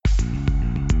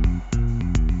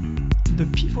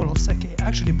the people of sake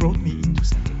actually brought me into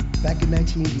sake. Back in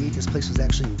 1988, this place was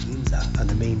actually in Ginza on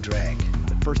the main drag.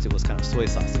 At first it was kind of soy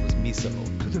sauce, it was miso.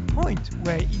 To the point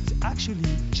where it actually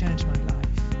changed my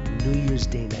life. New Year's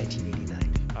Day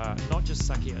 1989. Not just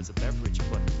sake as a beverage,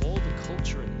 but all the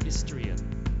culture and history and...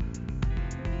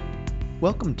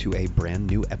 Welcome to a brand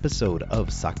new episode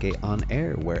of Sake on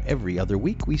Air, where every other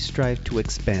week we strive to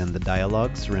expand the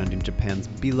dialogue surrounding Japan's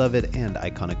beloved and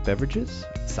iconic beverages,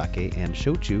 sake and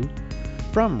shochu,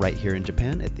 from right here in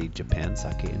Japan at the Japan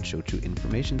Sake and Shochu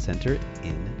Information Center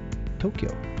in Tokyo.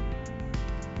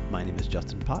 My name is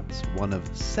Justin Potts, one of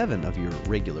 7 of your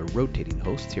regular rotating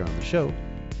hosts here on the show.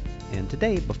 And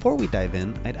today, before we dive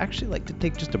in, I'd actually like to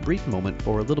take just a brief moment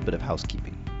for a little bit of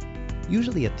housekeeping.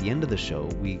 Usually at the end of the show,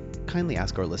 we kindly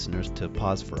ask our listeners to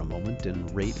pause for a moment and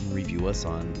rate and review us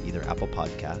on either Apple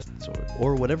Podcasts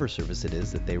or whatever service it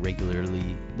is that they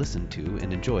regularly listen to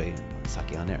and enjoy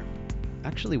Sake on Air.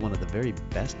 Actually, one of the very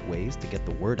best ways to get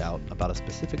the word out about a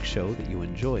specific show that you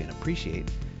enjoy and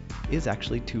appreciate is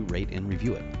actually to rate and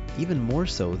review it. Even more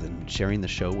so than sharing the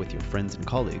show with your friends and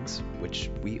colleagues,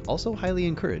 which we also highly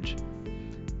encourage.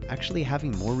 Actually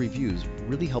having more reviews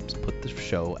really helps put the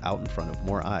show out in front of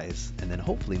more eyes and then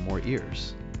hopefully more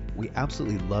ears. We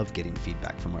absolutely love getting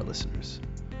feedback from our listeners.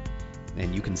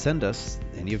 And you can send us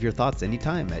any of your thoughts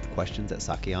anytime at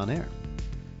questions@sakeonair.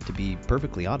 To be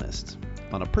perfectly honest,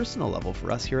 on a personal level for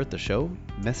us here at the show,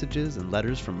 messages and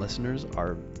letters from listeners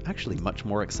are actually much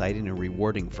more exciting and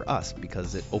rewarding for us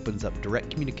because it opens up direct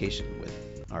communication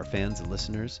with our fans and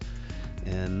listeners.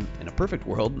 And in a perfect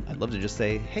world, I'd love to just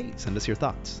say, hey, send us your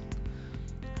thoughts.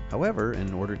 However,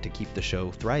 in order to keep the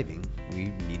show thriving, we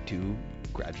need to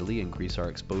gradually increase our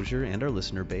exposure and our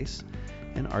listener base.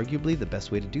 And arguably the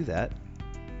best way to do that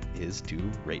is to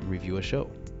rate and review a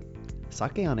show.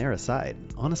 Sake on Air aside,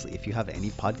 honestly, if you have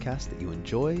any podcast that you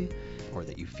enjoy or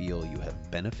that you feel you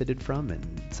have benefited from in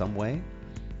some way,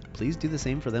 please do the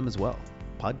same for them as well.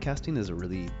 Podcasting is a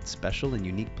really special and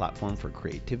unique platform for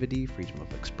creativity, freedom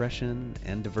of expression,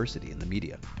 and diversity in the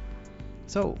media.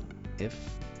 So, if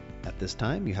at this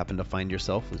time you happen to find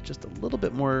yourself with just a little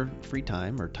bit more free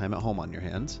time or time at home on your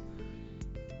hands,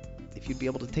 if you'd be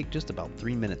able to take just about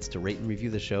 3 minutes to rate and review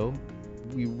the show,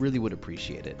 we really would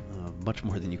appreciate it, much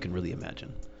more than you can really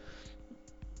imagine.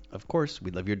 Of course,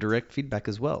 we'd love your direct feedback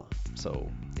as well. So,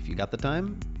 if you got the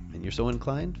time and you're so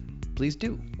inclined, please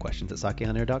do.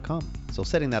 questions@sakeonair.com. So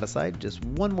setting that aside, just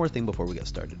one more thing before we get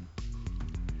started.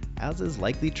 As is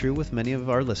likely true with many of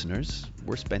our listeners,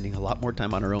 we're spending a lot more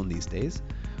time on our own these days,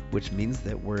 which means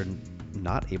that we're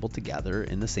not able to gather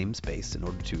in the same space in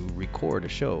order to record a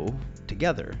show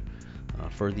together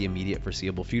for the immediate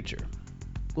foreseeable future.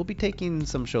 We'll be taking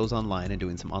some shows online and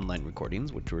doing some online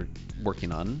recordings, which we're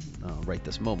working on right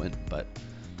this moment, but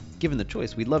given the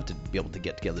choice, we'd love to be able to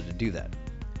get together to do that.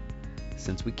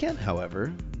 Since we can't,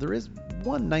 however, there is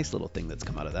one nice little thing that's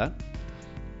come out of that,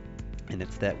 and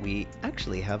it's that we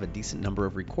actually have a decent number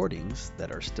of recordings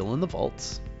that are still in the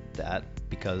vaults that,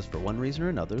 because for one reason or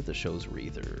another, the shows were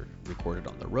either recorded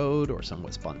on the road or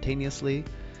somewhat spontaneously,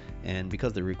 and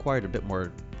because they required a bit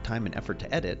more time and effort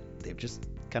to edit, they've just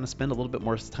kind of spent a little bit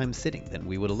more time sitting than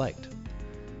we would have liked.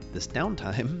 This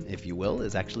downtime, if you will,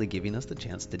 is actually giving us the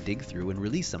chance to dig through and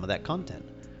release some of that content,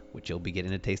 which you'll be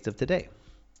getting a taste of today.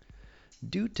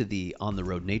 Due to the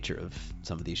on-the-road nature of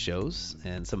some of these shows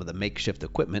and some of the makeshift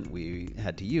equipment we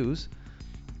had to use,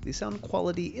 the sound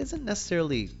quality isn't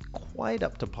necessarily quite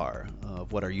up to par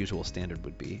of what our usual standard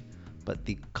would be, but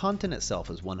the content itself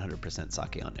is 100%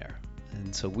 Sake on Air.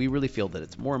 And so we really feel that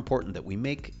it's more important that we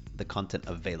make the content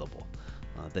available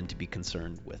than to be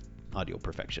concerned with audio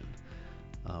perfection.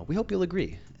 We hope you'll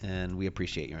agree, and we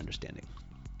appreciate your understanding.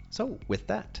 So with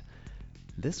that,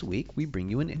 this week, we bring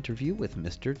you an interview with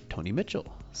Mr. Tony Mitchell,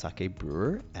 sake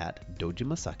brewer at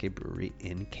Dojima Sake Brewery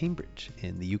in Cambridge,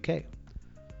 in the UK.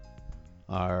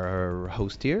 Our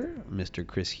host here, Mr.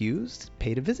 Chris Hughes,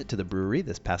 paid a visit to the brewery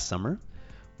this past summer,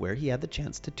 where he had the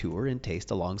chance to tour and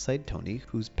taste alongside Tony,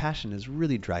 whose passion is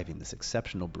really driving this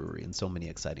exceptional brewery in so many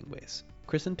exciting ways.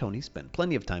 Chris and Tony spent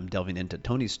plenty of time delving into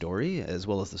Tony's story, as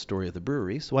well as the story of the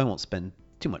brewery, so I won't spend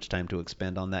too much time to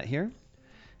expand on that here.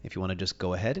 If you want to just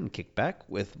go ahead and kick back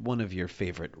with one of your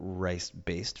favorite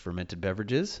rice-based fermented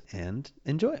beverages and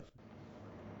enjoy.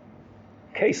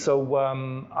 Okay, so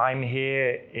I'm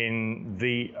here in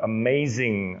the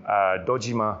amazing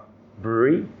Dojima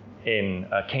Brewery in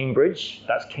Cambridge.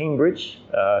 That's Cambridge,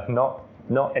 not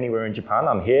anywhere in Japan.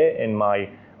 I'm here in my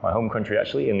home country,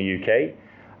 actually, in the UK.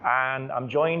 And I'm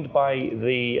joined by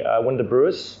one of the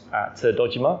brewers at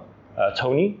Dojima,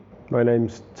 Tony. My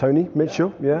name's Tony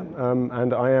Mitchell,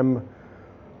 and I am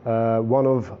one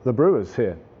of the brewers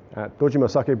here. at Dojima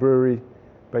Sake Brewery,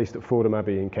 based at Fordham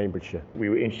Abbey in Cambridgeshire. We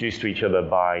were introduced to each other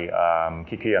by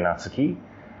Kikuya Natsuki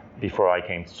before I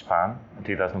came to Japan in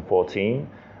 2014,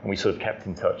 and we sort of kept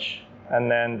in touch. And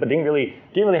then, but didn't really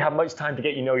have much time to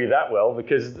get you that well,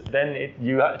 because then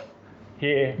you had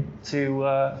here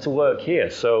to work here.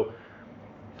 So,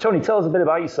 Tony, tell us a bit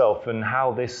about yourself and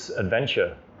how this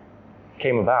adventure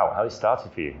came about, how it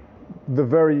started for you. The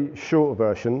very short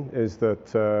version is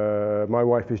that my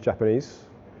wife is Japanese.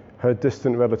 Her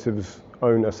distant relatives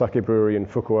own a sake brewery in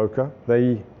Fukuoka.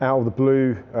 They, out of the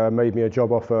blue, made me a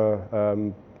job offer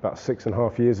about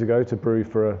 6.5 years ago to brew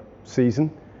for a season.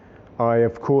 I,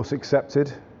 of course,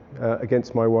 accepted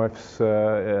against my wife's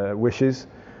wishes.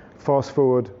 Fast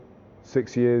forward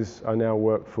 6 years, I now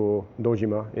work for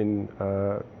Dojima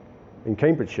in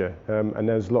Cambridgeshire, and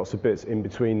there's lots of bits in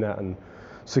between that and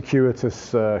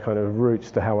circuitous kind of routes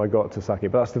to how I got to sake,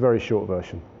 but that's the very short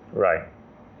version. Right.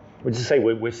 Would you say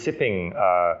we're sipping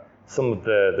some of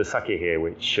the sake here,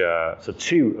 which so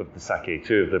two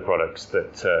of the products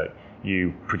that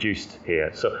you produced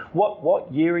here. So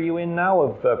what year are you in now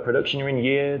of production? You're in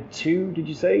year 2, did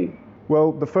you say?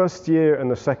 Well, the first year and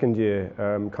the second year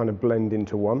kind of blend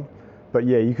into one. But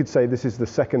yeah, you could say this is the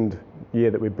second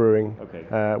year that we're brewing.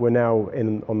 Okay. We're now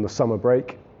on the summer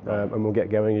break, and we'll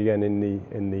get going again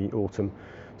in the autumn.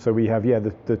 So we have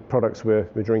the products we're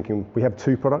drinking. We have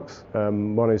 2 products.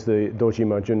 One is the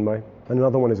Dojima Junmai, and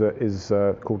another one is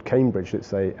called Cambridge.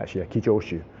 It's actually a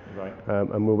Kijoshu. Right.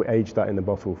 And we'll age that in the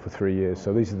bottle for 3 years.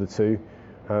 So these are the 2.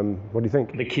 What do you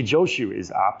think? The Kijoshu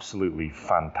is absolutely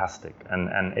fantastic,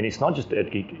 and it's not just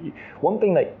one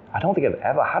thing that I don't think I've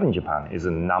ever had in Japan is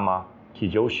a Nama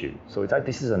Kijoshu. So it's like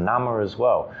this is a Nama as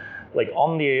well. Like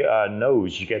on the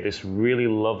nose, you get this really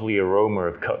lovely aroma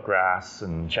of cut grass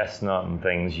and chestnut and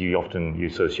things you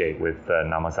associate with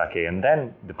Nama sake. And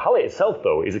then the palate itself,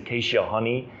 though, is acacia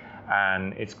honey,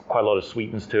 and it's quite a lot of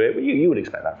sweetness to it. But you would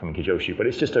expect that from a Kijoshu, but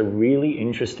it's just a really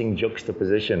interesting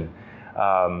juxtaposition,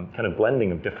 kind of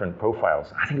blending of different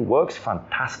profiles. I think it works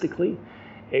fantastically.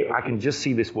 I can just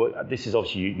see this work. This is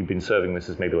obviously, you've been serving this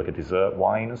as maybe like a dessert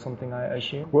wine or something, I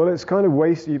assume? Well, it's kind of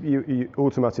wasted. You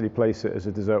automatically place it as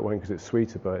a dessert wine because it's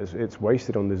sweeter, but it's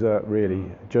wasted on dessert, really,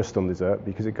 just on dessert,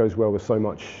 because it goes well with so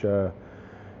much of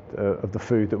the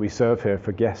food that we serve here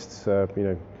for guests.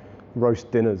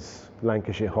 Roast dinners,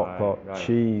 Lancashire hot pot,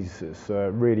 cheese. It's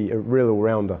really a real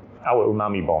all-rounder. Our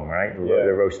umami bomb, right? Yeah.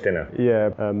 The roast dinner. Yeah,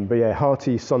 but yeah,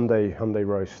 hearty Sunday Hyundai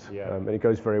roast, and it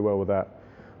goes very well with that.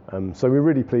 So we're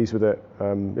really pleased with it.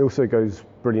 It also goes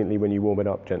brilliantly when you warm it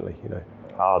up gently,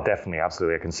 Oh, definitely,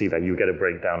 absolutely. I can see that. You get a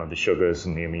breakdown of the sugars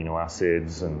and the amino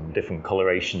acids and different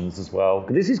colorations as well.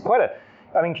 This is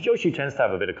Kijoshu tends to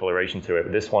have a bit of coloration to it,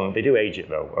 but this one, they do age it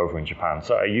though over in Japan.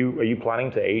 So are you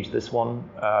planning to age this one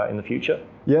in the future?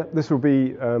 Yeah, this will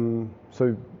be,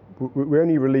 so we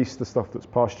only release the stuff that's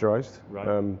pasteurized. Right.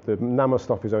 The Nama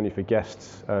stuff is only for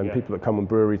guests and people that come on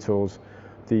brewery tours.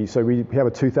 So we have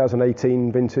a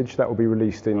 2018 vintage that will be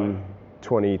released in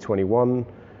 2021.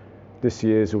 This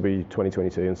year's will be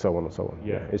 2022 and so on and so on.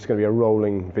 Yeah. It's going to be a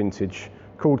rolling vintage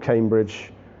called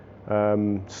Cambridge,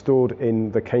 stored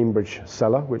in the Cambridge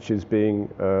cellar, which is being,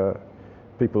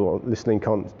 people listening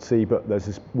can't see, but there's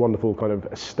this wonderful kind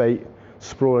of estate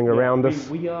sprawling around us.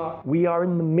 We are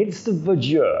in the midst of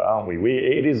verdure, aren't we?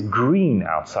 It is green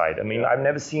outside. I mean, I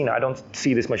don't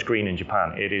see this much green in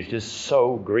Japan. It is just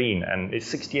so green, and it's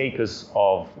 60 acres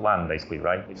of land, basically,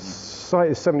 right?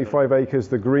 Site is 75 acres,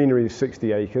 the greenery is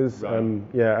 60 acres. Right.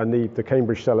 And the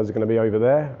Cambridge cellars are going to be over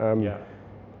there.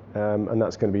 And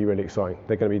that's going to be really exciting.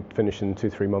 They're going to be finished in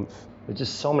 2-3 months. There's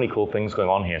just so many cool things going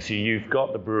on here. So you've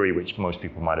got the brewery, which most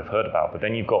people might have heard about, but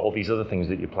then you've got all these other things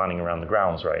that you're planning around the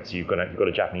grounds, right? So you've got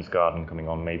a Japanese garden coming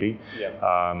on, maybe,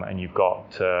 and you've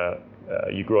got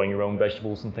you're growing your own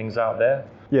vegetables and things out there.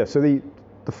 Yeah. So the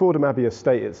Fordham Abbey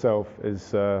estate itself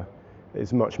is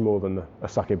much more than a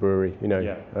sake brewery,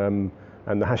 And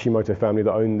the Hashimoto family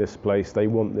that own this place, they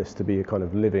want this to be a kind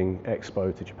of living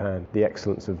expo to Japan. The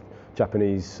excellence of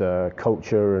Japanese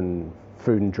culture and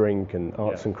food and drink and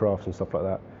arts and crafts and stuff like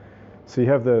that. So you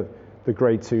have the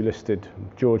grade 2 listed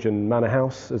Georgian manor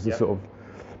house as the sort of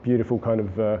beautiful kind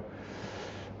of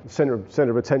center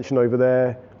of attention over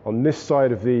there. On this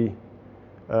side of the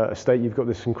estate, you've got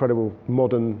this incredible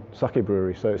modern sake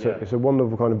brewery. So it's a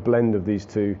wonderful kind of blend of these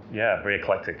two. Yeah, very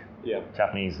eclectic. Yeah,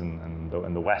 Japanese and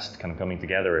the West kind of coming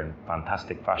together in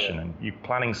fantastic fashion, and you're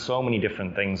planning so many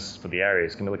different things for the area.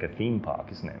 It's going to be like a theme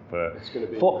park, isn't it?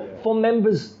 For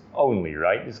members only,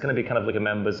 right? It's going to be kind of like a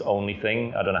members only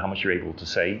thing. I don't know how much you're able to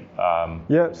say.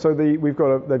 So they've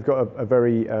got a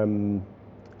very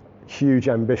huge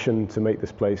ambition to make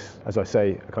this place, as I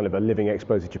say, a kind of a living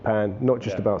expo to Japan, not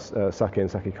just about sake and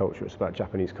sake culture, it's about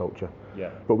Japanese culture.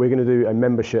 But we're going to do a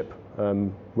membership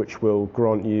which will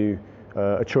grant you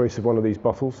a choice of one of these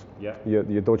bottles, your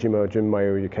Dojima, Junmai,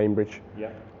 or your Cambridge,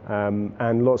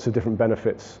 and lots of different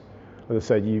benefits. As I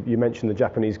said, you mentioned the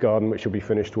Japanese garden, which will be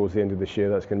finished towards the end of this year.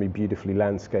 That's going to be beautifully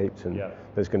landscaped, and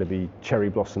there's going to be cherry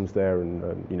blossoms there,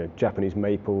 and Japanese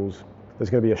maples. There's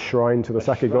going to be a shrine to the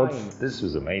sake gods. This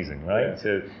was amazing, right?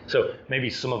 So maybe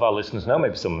some of our listeners know,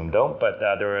 maybe some of them don't, but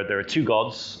there are two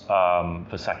gods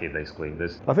for sake, basically.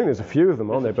 I think there's a few of them,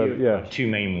 aren't there? But two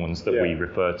main ones that we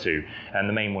refer to, and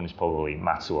the main one is probably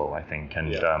Matsuo, I think.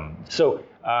 And so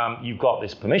you've got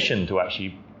this permission to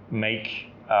actually make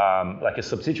like a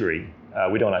subsidiary.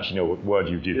 We don't actually know what word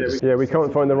you do this. Yeah, we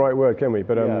can't find the right word, can we?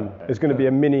 But there's going to be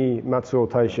a mini Matsuo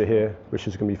Taisha here, which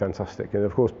is going to be fantastic. And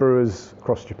of course, brewers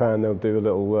across Japan, they'll do a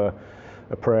little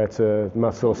a prayer to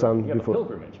Matsuo-san. You have a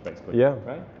pilgrimage, basically. Yeah,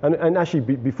 right? and actually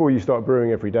before you start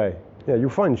brewing every day, you'll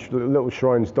find little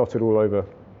shrines dotted all over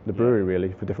the brewery,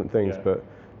 really, for different things. But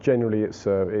generally, it's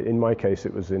in my case,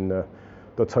 it was in the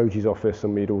Toji's office,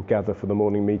 and we'd all gather for the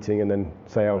morning meeting and then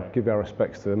say, I'll give our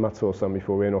respects to Matsuo-san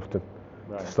before we went off to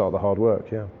start the hard work.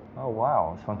 Oh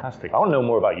wow, that's fantastic. I want to know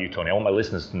more about you, Tony. I want my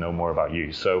listeners to know more about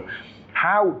you. So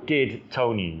how did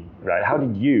Tony, how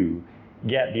did you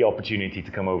get the opportunity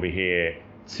to come over here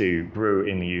to brew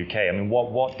in the UK? I mean,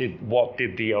 what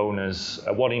did the owners,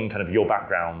 what in kind of your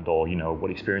background, or what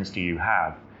experience do you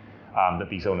have that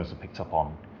these owners have picked up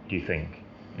on, do you think,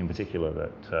 in particular,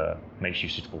 that makes you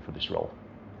suitable for this role?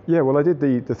 Yeah, well, I did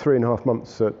the 3.5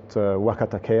 months at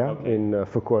Wakatakeya in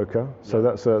Fukuoka. So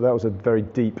that was a very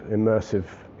deep, immersive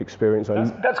experience.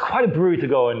 That's quite a brewery to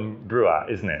go and brew at,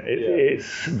 isn't it?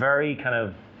 It's very kind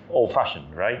of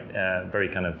old-fashioned, right? Very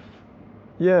kind of...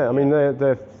 Yeah, I mean,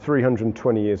 they're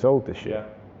 320 years old this year.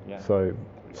 So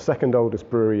second oldest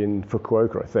brewery in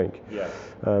Fukuoka, I think.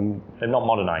 They've not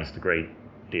modernized a great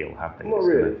deal, have they? Not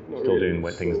really. Still doing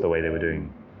things the way they were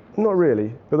doing. Not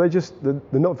really, but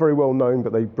they're not very well known,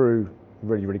 but they brew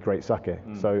really, really great sake.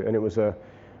 And it was an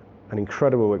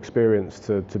incredible experience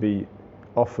to be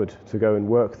offered to go and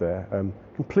work there,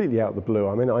 completely out of the blue.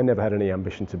 I mean, I never had any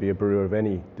ambition to be a brewer of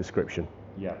any description.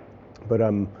 But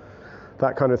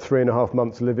that kind of 3.5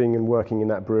 months living and working in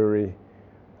that brewery,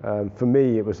 for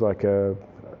me, it was like I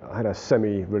had a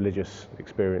semi-religious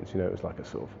experience. It was like a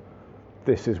sort of,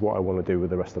 this is what I want to do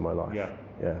with the rest of my life.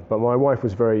 But my wife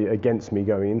was very against me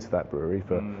going into that brewery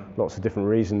for lots of different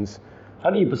reasons. How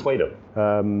do you persuade her?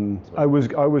 I was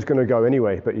going to go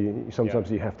anyway, but sometimes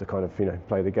you have to kind of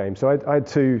play the game. So I had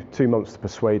two months to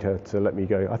persuade her to let me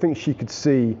go. I think she could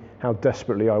see how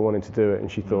desperately I wanted to do it,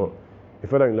 and she thought,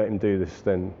 if I don't let him do this,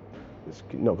 then it's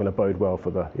not going to bode well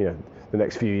for the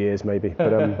next few years maybe.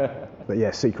 But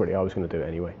yeah, secretly I was going to do it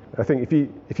anyway. I think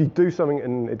if you do something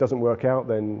and it doesn't work out,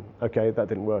 then okay, that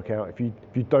didn't work out. If you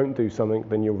don't do something,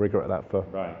 then you'll regret that for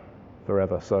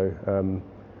forever. So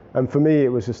and for me, it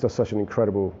was just such an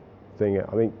incredible thing.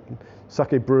 I mean,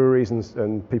 sake breweries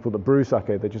and people that brew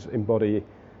sake, they just embody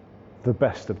the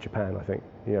best of Japan, I think.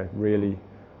 Really.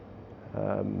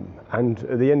 And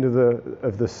at the end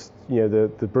of this,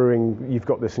 the brewing, you've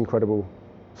got this incredible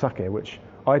sake, which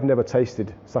I'd never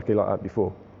tasted sake like that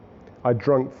before. I'd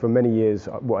drunk for many years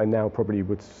what I now probably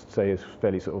would say is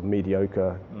fairly sort of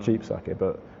mediocre, cheap sake.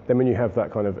 But then when you have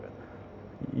that kind of,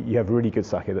 you have really good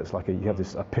sake that's like you have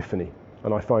this epiphany.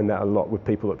 And I find that a lot with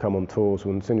people that come on tours,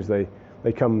 when as soon as they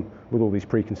come with all these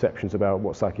preconceptions about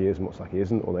what sake is and what sake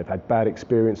isn't, or they've had bad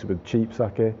experiences with cheap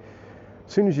sake. As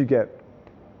soon as you get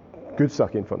good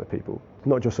sake in front of people,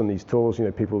 not just on these tours,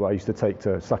 people that I used to take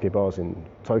to sake bars in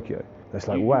Tokyo. It's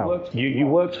like, wow. You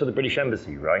worked for the British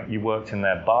Embassy, right? You worked in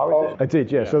their bar, is it? I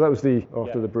did, yeah. So that was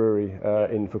after the brewery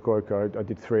in Fukuoka. I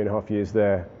did 3.5 years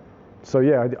there. So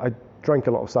yeah, I drank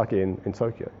a lot of sake in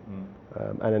Tokyo.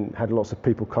 And then had lots of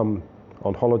people come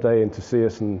on holiday and to see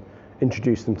us and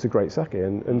introduce them to great sake.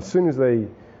 And as soon as they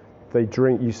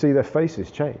drink, you see their faces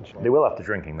change. They will after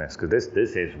drinking this, because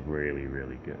this is really,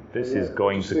 really good. This is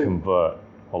going to convert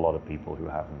a lot of people who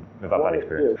have had bad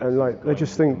experience. And they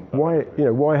just think,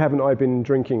 why haven't I been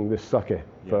drinking this sake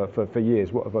for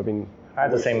years? What have I been? I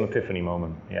had the same epiphany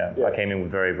moment. I came in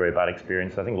with very, very bad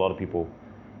experience. I think a lot of people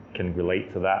can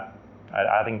relate to that.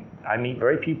 I think I meet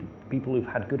very people who've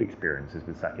had good experiences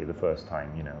with sake the first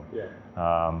time.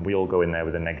 We all go in there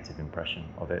with a negative impression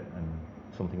of it, and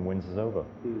something wins us over.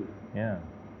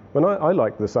 When I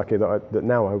like the sake that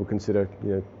now I would consider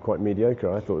quite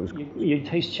mediocre. I thought it was. Your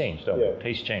taste changed, don't you?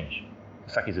 Taste change.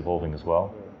 Sake's evolving as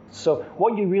well. So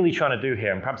what you're really trying to do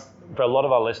here, and perhaps for a lot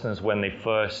of our listeners, when they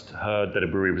first heard that a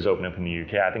brewery was opening up in the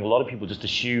UK, I think a lot of people just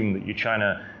assume that you're trying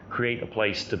to create a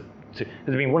place to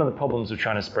I mean, one of the problems of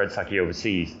trying to spread sake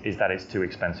overseas is that it's too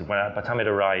expensive. By the time it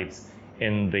arrives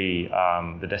in the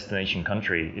destination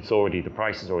country, the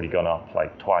price has already gone up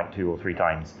like 2 or 3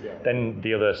 times. Yeah. Then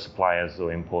the other suppliers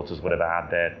or importers, whatever, add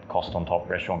their cost on top.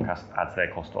 Restaurant adds their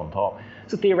cost on top.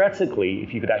 So theoretically,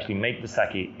 if you could actually make the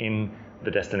sake in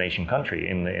the destination country,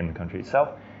 in the country itself,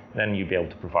 then you'd be able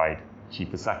to provide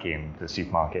cheaper sake in the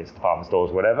supermarkets, department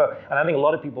stores, whatever. And I think a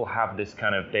lot of people have this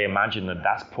they imagine that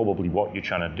that's probably what you're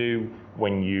trying to do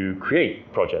when you create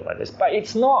a project like this. But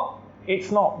it's not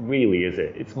really, is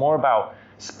it? It's more about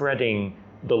spreading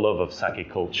the love of sake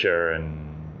culture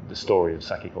and the story of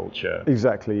sake culture.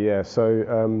 Exactly, yeah.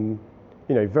 So,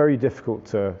 very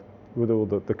difficult with all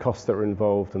the costs that are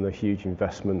involved and the huge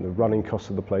investment, the running costs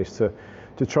of the place,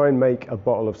 to try and make a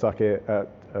bottle of sake at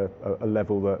a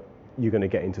level that you're going to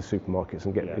get into supermarkets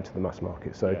and get into the mass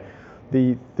market. So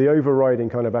the overriding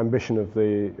kind of ambition of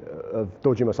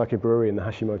Dojima Sake Brewery and the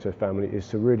Hashimoto family is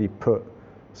to really put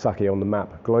sake on the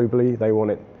map globally. They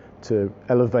want it to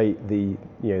elevate the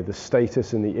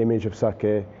status and the image of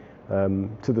sake to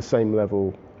the same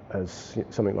level as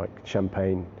something like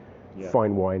champagne,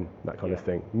 fine wine, that kind of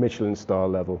thing, Michelin star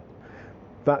level.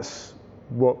 That's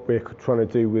what we're trying to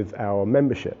do with our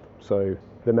membership. So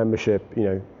the membership,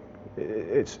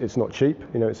 it's not cheap,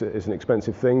 it's an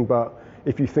expensive thing, but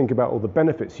if you think about all the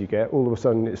benefits you get, all of a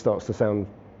sudden it starts to sound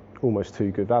almost too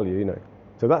good value,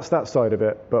 So that's that side of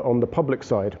it. But on the public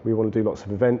side, we want to do lots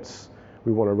of events.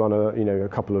 We want to run a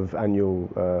couple of annual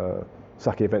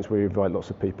sake events where we invite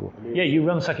lots of people. Yeah, you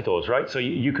run sake tours, right? So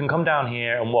you can come down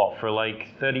here and for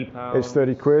like £30? It's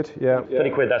 30 quid, yeah.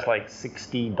 30 quid, that's like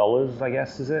 $60, I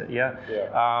guess, is it? Yeah.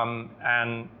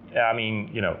 And I mean,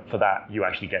 for that, you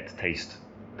actually get to taste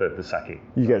the sake.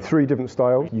 You get 3 different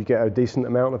styles. You get a decent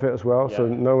amount of it as well. So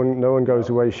no one goes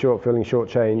away feeling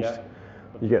shortchanged. Yeah.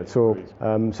 You get a tour.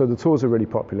 So the tours are really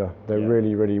popular. They're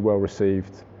really, really well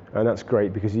received. And that's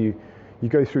great because you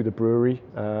go through the brewery,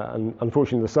 and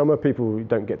unfortunately in the summer people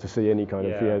don't get to see any kind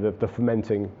of the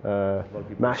fermenting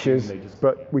mashes,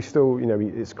 but we still,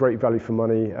 it's great value for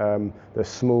money. They're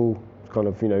small kind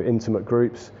of intimate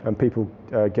groups, and people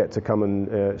get to come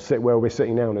and sit where we're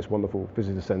sitting now in this wonderful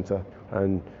visitor centre,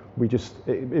 and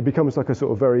it becomes like a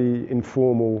sort of very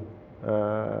informal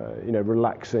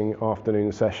relaxing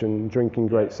afternoon session, drinking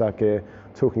great sake,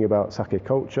 talking about sake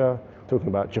culture, talking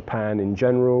about Japan in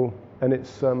general, and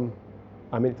it's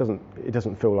it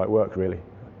doesn't feel like work really.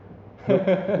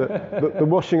 The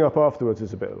washing up afterwards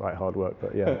is a bit like hard work,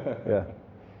 but yeah.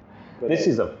 This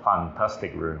is a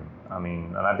fantastic room. I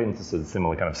mean, and I've been to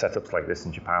similar kind of setups like this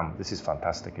in Japan. This is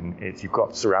fantastic, and you've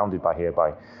got surrounded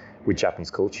with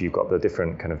Japanese culture. You've got the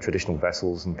different kind of traditional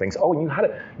vessels and things. Oh, and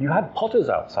you had potters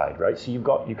outside, right? So you've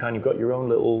got your own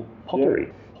little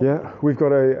pottery. Yeah, we've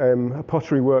got a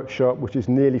pottery workshop which is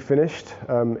nearly finished.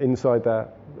 Inside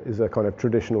that is a kind of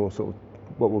traditional sort of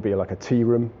what will be like a tea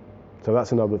room. So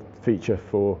that's another feature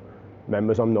for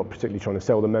members. I'm not particularly trying to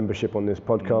sell the membership on this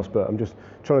podcast, but I'm just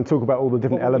trying to talk about all the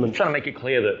different elements. I'm trying to make it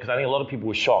clear that, because I think a lot of people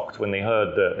were shocked when they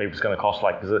heard that it was going to cost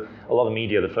because a lot of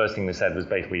media, the first thing they said was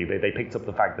basically they picked up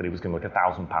the fact that it was going to be like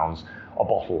 £1,000 a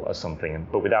bottle or something,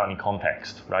 but without any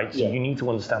context, right? So you need to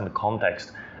understand the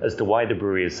context as to why the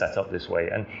brewery is set up this way.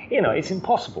 And, it's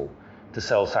impossible to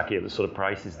sell sake at the sort of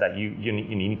prices that you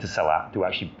need to sell at to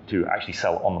actually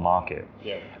sell on the market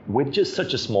with just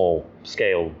such a small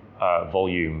scale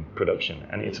volume production,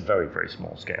 and it's very, very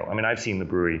small scale. I mean, I've seen the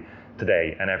brewery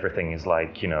today, and everything is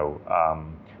like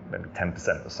maybe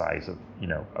 10% the size of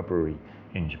a brewery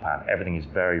in Japan. Everything is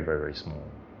very, very, very small.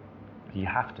 You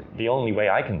have to. The only way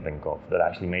I can think of that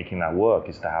actually making that work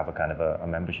is to have a kind of a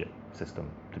membership system.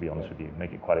 To be honest with you,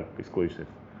 make it quite exclusive.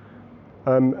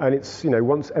 And it's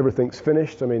once everything's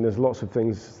finished. I mean, there's lots of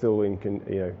things still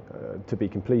to be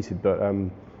completed, but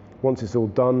once it's all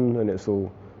done and it's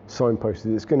all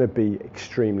signposted, it's going to be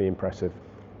extremely impressive.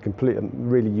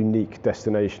 Really unique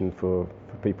destination for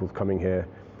people coming here.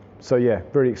 So yeah,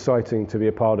 very exciting to be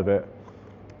a part of it.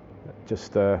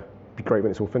 Just be great when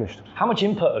it's all finished. How much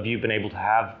input have you been able to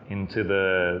have into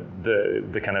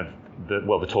the kind of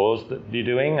the tours that you're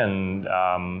doing and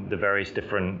the various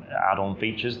different add-on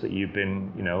features that you've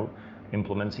been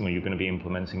implementing or you're going to be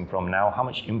implementing from now? How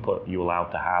much input are you allowed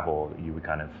to have, or are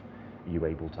you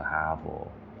able to have, or?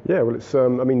 Yeah, well, it's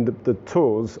the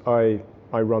tours I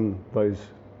run those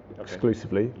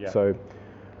exclusively. Yeah. So,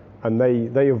 and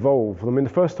they evolve. I mean, the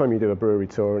first time you do a brewery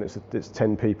tour and it's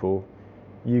 10 people,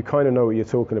 you kind of know what you're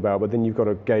talking about, but then you've got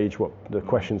to gauge what the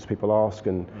questions people ask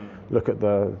and look at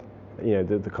the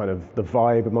the kind of the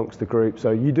vibe amongst the group.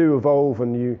 So you do evolve,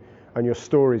 and your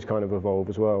stories kind of evolve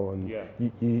as well, and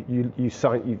you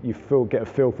get a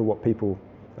feel for what people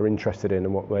are interested in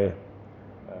and what they.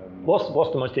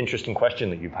 What's the most interesting question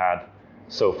that you've had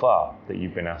so far that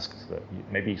you've been asked that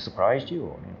maybe surprised you?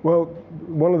 Or? Well,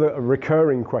 one of the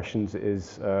recurring questions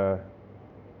is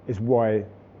why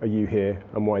are you here,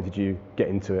 and why did you get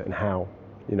into it, and how?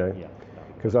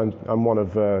 Because I'm one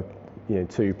of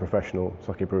 2 professional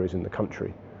sake brewers in the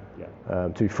country,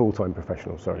 2 full-time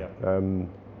professionals. Sorry.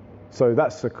 So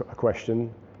that's a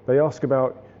question. They ask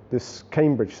about this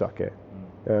Cambridge sake.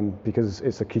 Because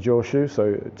it's a kijoshu,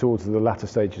 so towards the latter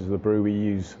stages of the brew we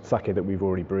use sake that we've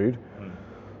already brewed.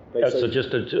 So just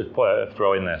to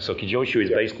throw in there, so kijoshu is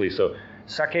basically, so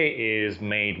sake is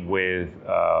made with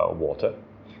water.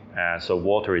 So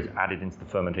water is added into the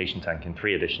fermentation tank in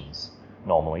 3 additions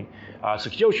normally.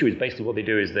 So kijoshu is basically what they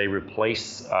do is they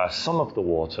replace some of the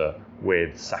water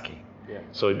with sake.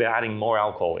 So they're adding more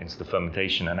alcohol into the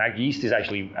fermentation, and yeast is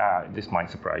actually, this might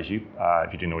surprise you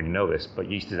if you didn't already know this, but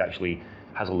yeast is actually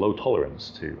has a low tolerance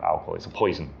to alcohol. It's a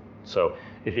poison. So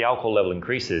if the alcohol level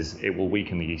increases, it will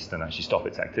weaken the yeast and actually stop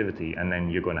its activity, and then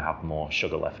you're going to have more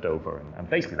sugar left over. And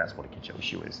basically that's what a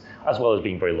kijoshu is, as well as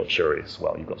being very luxurious.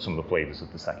 Well, you've got some of the flavors of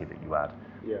the sake that you add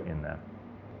in there.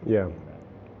 Yeah.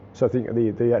 So I think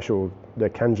the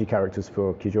kanji characters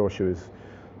for kijoshu is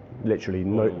literally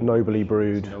nobly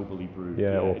brewed,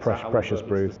 or precious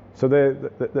brewed. So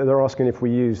they're asking if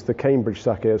we use the Cambridge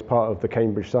sake as part of the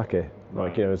Cambridge sake,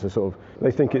 as a sort of,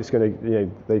 they think it's going to,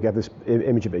 they have this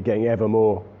image of it getting ever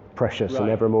more precious and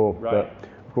ever more, but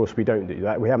of course we don't do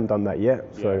that. We haven't done that yet.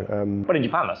 So, but in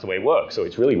Japan that's the way it works. So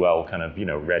it's really well kind of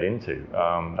read into.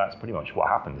 That's pretty much what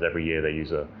happens every year. They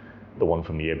use the one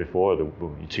from the year before, the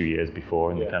 2 years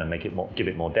before, and you kind of make it more, give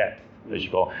it more depth as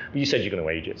you go. But you said you're going to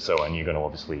age it, and you're going to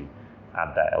obviously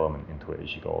add that element into it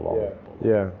as you go along.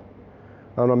 Yeah.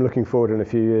 And I'm looking forward in a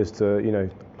few years to,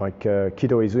 like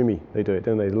Kido Izumi, they do it,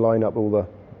 don't they? Line up all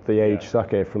the aged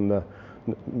sake from the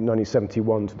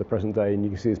 1971 to the present day, and you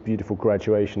can see this beautiful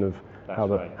graduation of how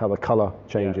the colour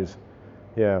changes.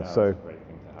 So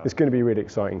it's going to be really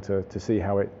exciting to see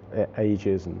how it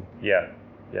ages. And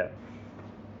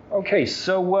Okay,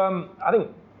 so I think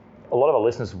a lot of our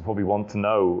listeners will probably want to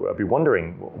know, be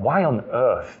wondering, why on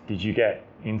earth did you get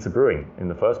into brewing in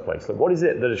the first place? Like, what is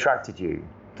it that attracted you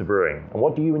to brewing, and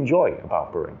what do you enjoy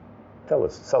about brewing? Tell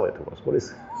us, sell it to us.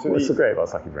 What's so great about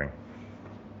sake brewing?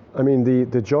 I mean,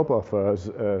 the job offer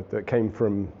that came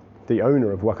from the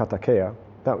owner of Wakatakeya,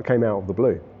 that came out of the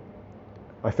blue.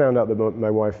 I found out that my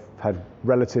wife had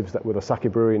relatives that were the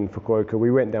sake brewery in Fukuoka.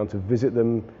 We went down to visit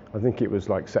them. I think it was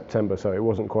like September, so it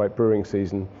wasn't quite brewing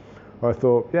season. I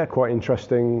thought, quite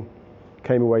interesting.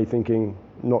 Came away thinking,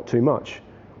 not too much.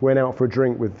 Went out for a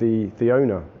drink with the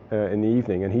owner in the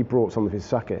evening, and he brought some of his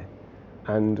sake.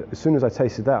 And as soon as I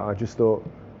tasted that, I just thought,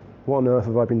 what on earth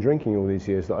have I been drinking all these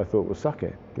years that I thought was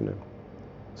sake?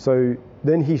 So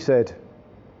then he said,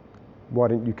 why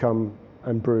don't you come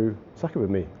and brew sake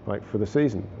with me, like for the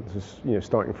season? This is,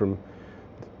 starting from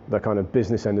the kind of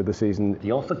business end of the season.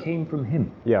 The offer came from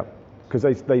him? Yeah, because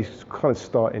they kind of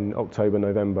start in October,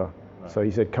 November. Right. So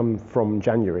he said, come from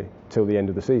January till the end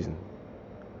of the season.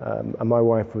 And my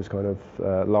wife was kind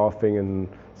of laughing and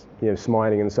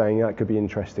smiling and saying that could be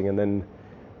interesting. And then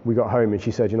we got home and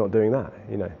she said, "You're not doing that.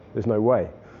 There's no way."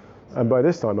 And by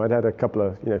this time I'd had a couple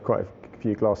of quite a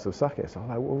few glasses of sake. So I was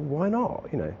like, "Well, why not?"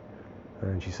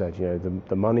 And she said,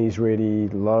 the money's really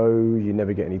low. You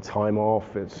never get any time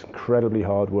off. It's incredibly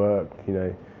hard work.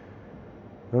 And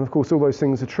of course all those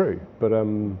things are true. But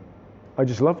I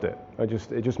just loved it.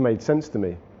 It just made sense to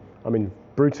me. I mean,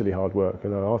 brutally hard work.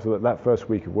 And after that first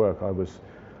week of work, I was,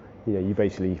 you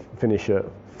basically finish at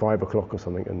 5 o'clock or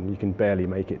something, and you can barely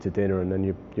make it to dinner, and then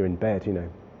you're in bed.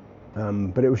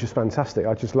 But it was just fantastic.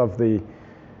 I just love the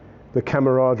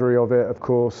camaraderie of it, of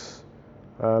course,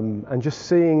 and just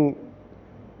seeing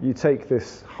you take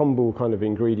this humble kind of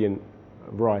ingredient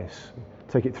of rice,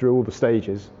 take it through all the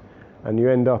stages, and you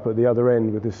end up at the other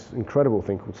end with this incredible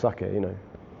thing called sake.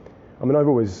 I mean,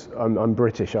 I'm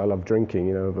British. I love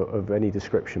drinking, of any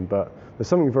description, but there's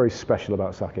something very special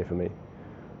about sake for me,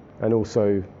 and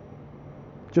also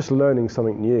just learning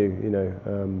something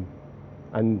new,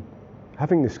 and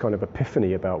having this kind of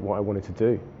epiphany about what I wanted to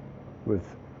do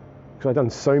because I'd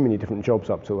done so many different jobs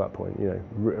up till that point,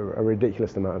 a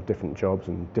ridiculous amount of different jobs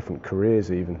and different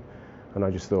careers even, and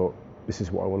I just thought, this is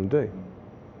what I want to do.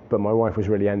 But my wife was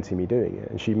really anti me doing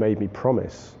it, and she made me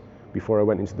promise before I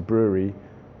went into the brewery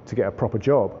to get a proper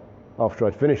job after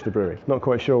I'd finished the brewery. Not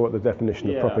quite sure what the definition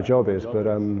of proper job is, but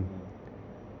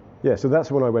so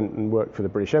that's when I went and worked for the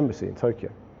British Embassy in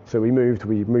Tokyo. So we moved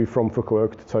from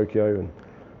Fukuoka to Tokyo, and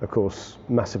of course,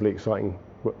 massively exciting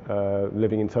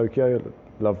living in Tokyo.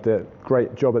 Loved it.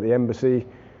 Great job at the embassy.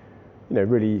 You know,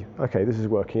 really, okay, this is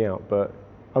working out. But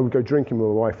I would go drinking with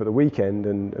my wife at the weekend,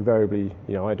 and invariably,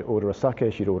 you know, I'd order a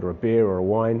sake, she'd order a beer or a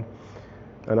wine.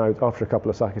 And after a couple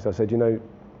of sakes, I said, you know,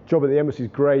 job at the embassy is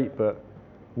great, but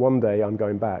one day I'm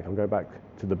going back. I'm going back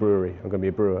to the brewery. I'm going to be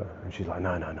a brewer. And she's like,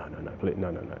 no.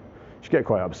 She'd get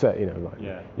quite upset, you know,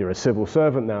 like, you're a civil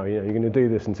servant now, you know, you're going to do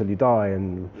this until you die.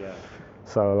 And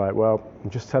so I'm like, well, I'm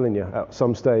just telling you, at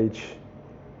some stage,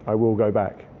 I will go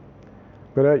back.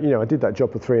 But, you know, I did that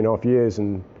job for 3.5 years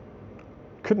and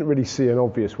couldn't really see an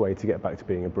obvious way to get back to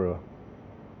being a brewer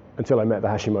until I met the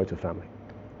Hashimoto family.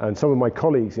 And some of my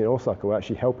colleagues in Osaka were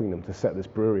actually helping them to set this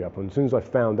brewery up. And as soon as I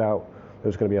found out there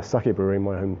was going to be a sake brewery in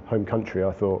my home country,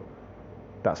 I thought,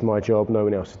 that's my job, no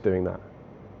one else is doing that.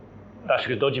 That's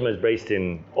because Dojima is based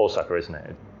in Osaka, isn't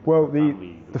it? Well,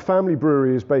 the family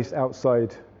brewery is based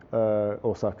outside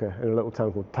Osaka in a little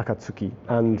town called Takatsuki,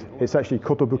 and it's actually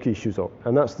Kotobuki Shuzo,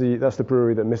 and that's the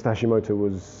brewery that Mr. Hashimoto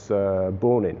was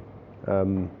born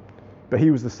in. But he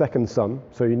was the second son,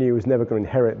 so he knew he was never going to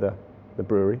inherit the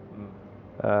brewery.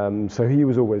 So he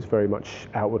was always very much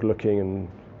outward looking and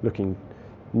looking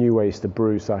new ways to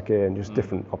brew sake and just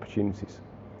different opportunities.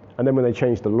 And then when they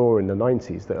changed the law in the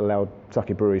 90s that allowed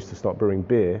sake breweries to start brewing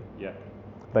beer,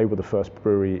 they were the first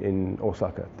brewery in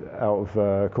Osaka out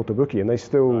of Kotobuki, and they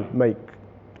still make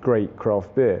great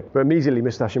craft beer. But immediately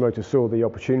Mr. Hashimoto saw the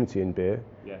opportunity in beer,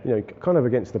 you know, kind of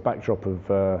against the backdrop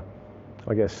of,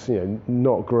 I guess, you know,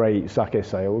 not great sake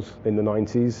sales in the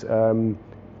 90s.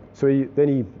 So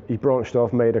he branched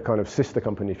off, made a kind of sister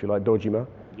company, if you like, Dojima,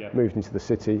 moved into the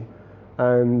city.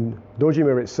 And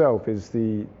Dojima itself is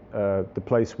the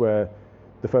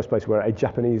first place where a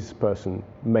Japanese person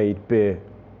made beer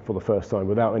for the first time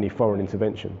without any foreign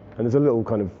intervention. And there's a little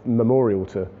kind of memorial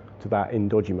to that in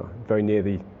Dojima, very near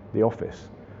the office.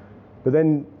 But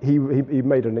then he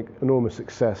made an enormous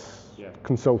success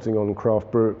consulting on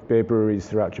craft beer breweries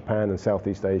throughout Japan and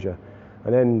Southeast Asia.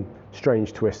 And then,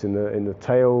 strange twist in the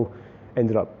tale,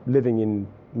 ended up living in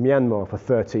Myanmar for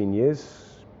 13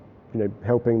 years, you know,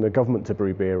 helping the government to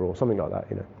brew beer or something like that,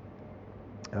 you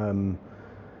know.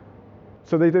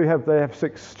 So they have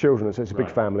 6 children, so it's a big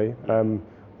family.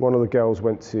 One of the girls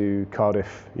went to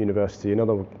Cardiff University,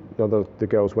 the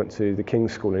girls went to the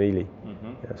King's School in Ely,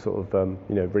 sort of,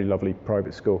 you know, very lovely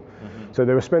private school. So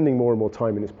they were spending more and more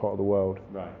time in this part of the world,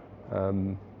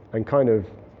 and kind of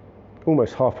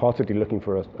almost half-heartedly looking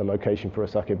for a location for a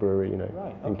sake brewery, you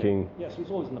know, thinking. Yeah, so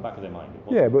it's always in the back of their mind.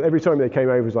 Yeah, but every time they came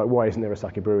over, it was like, why isn't there a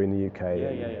sake brewery in the UK?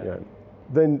 You know.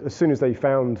 Then as soon as they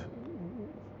found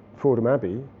Fordham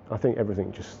Abbey, I think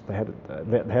everything just they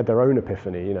had their own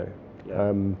epiphany, you know.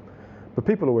 But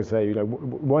people always say, you know,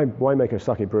 why make a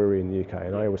sake brewery in the UK?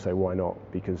 And I always say, why not?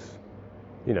 Because,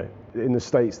 you know, in the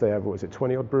States they have,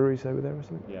 20 odd breweries over there or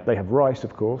something? They have rice,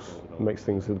 of course, makes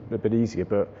things a bit easier,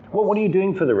 but... Well, what are you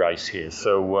doing for the rice here?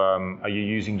 So are you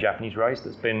using Japanese rice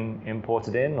that's been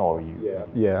imported in, or are you...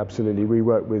 Yeah, absolutely. We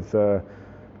work with a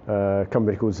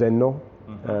company called Zenno,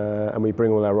 and we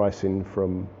bring all our rice in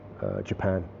from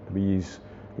Japan. We use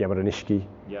Yamada Nishiki,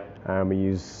 and we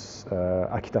use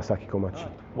Akita Sake Komachi.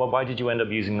 Well, why did you end up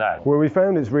using that? Well, we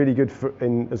found it's really good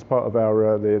as part of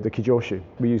our the kijoshu.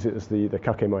 We use it as the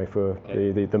kakemai for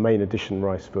the main addition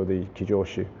rice for the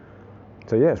kijoshu.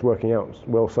 So yeah, it's working out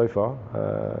well so far.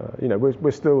 You know,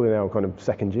 we're still in our kind of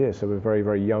second year, so we're very,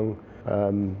 very young,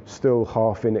 still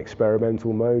half in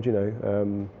experimental mode. You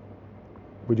know,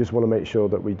 we just want to make sure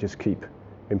that we just keep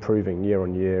improving year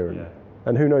on year,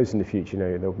 and who knows in the future, you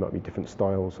know, there might be different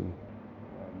styles and.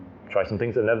 Try some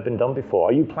things that have never been done before.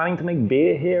 Are you planning to make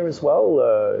beer here as well,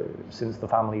 since the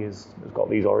family has got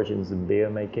these origins in beer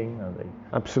making?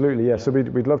 Absolutely, yeah. So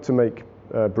we'd love to make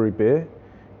brewed beer.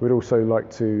 We'd also like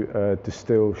to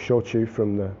distill shochu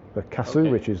from the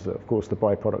kasu, which is, of course, the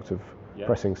byproduct of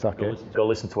pressing sake. Go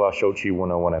listen to our Shochu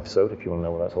 101 episode if you want to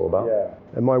know what that's all about. Yeah.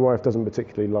 And my wife doesn't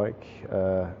particularly like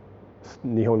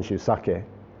Nihonshu sake,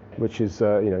 which is,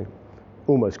 you know,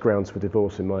 almost grounds for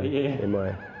divorce in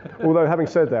my. Although having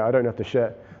said that, I don't have to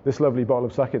share this lovely bottle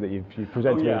of sake that you've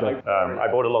presented me. I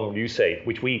brought along Ryusei,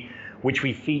 which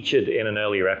we featured in an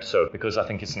earlier episode because I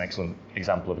think it's an excellent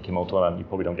example of a Kimoto and you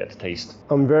probably don't get to taste.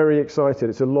 I'm very excited.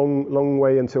 It's a long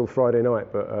way until Friday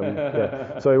night, but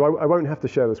yeah. So I won't have to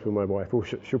share this with my wife. Or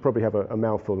she'll probably have a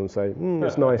mouthful and say,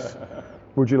 it's nice.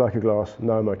 Would you like a glass?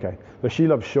 No, I'm okay. But she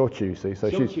loves shochu, see, so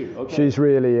she's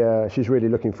really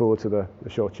looking forward to the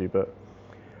shochu, but.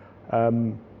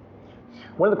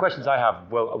 One of the questions I have,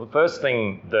 well, the first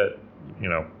thing that, you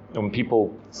know, when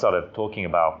people started talking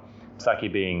about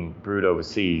sake being brewed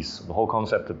overseas, the whole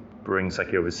concept of brewing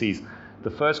sake overseas,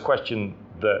 the first question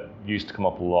that used to come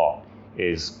up a lot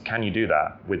is, can you do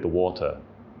that with the water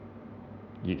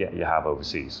you have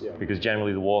overseas? Yeah. Because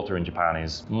generally the water in Japan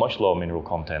is much lower mineral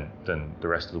content than the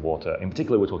rest of the water. In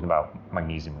particular, we're talking about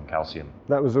magnesium and calcium.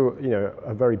 That was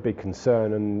a very big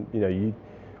concern, and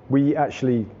we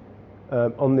actually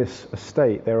on this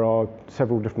estate there are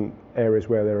several different areas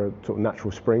where there are sort of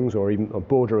natural springs or even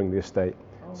bordering the estate.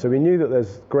 So we knew that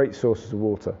there's great sources of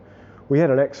water. We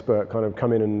had an expert kind of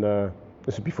come in and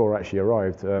this was before I actually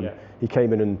arrived. He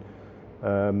came in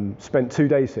and spent 2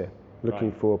 days here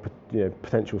looking for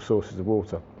potential sources of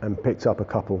water, and picked up a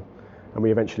couple, and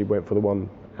we eventually went for the one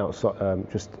outside,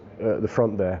 just at the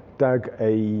front there. Dug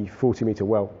a 40-meter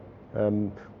well.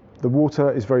 The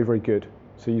water is very, very good.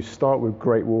 So you start with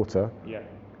great water. Yeah.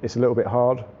 It's a little bit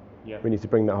hard. Yeah. We need to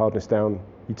bring that hardness down.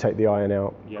 You take the iron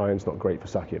out. Yeah. Iron's not great for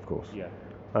sake, of course. Yeah.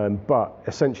 But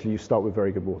essentially you start with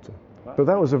very good water. But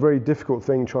that was a very difficult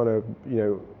thing, trying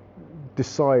to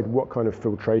decide what kind of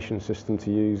filtration system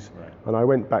to use. Right. And I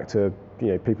went back to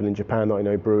people in Japan that I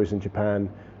know, brewers in Japan,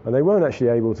 and they weren't actually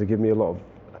able to give me a lot of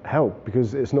help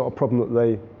because it's not a problem that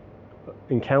they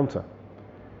encounter.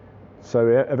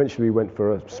 So eventually we went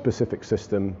for a specific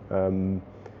system.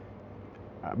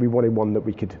 We wanted one that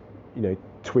we could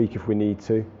tweak if we need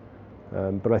to,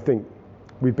 but I think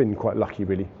we've been quite lucky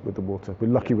really with the water. We're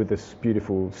lucky with this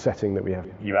beautiful setting that we have.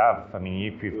 You have. I mean,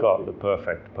 you've got the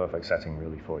perfect setting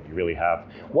really for it. You really have.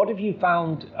 What have you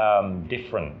found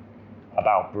different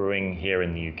about brewing here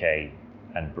in the UK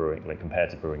and brewing, like compared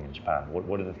to brewing in Japan?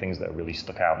 What are the things that really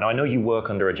stuck out? Now, I know you work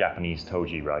under a Japanese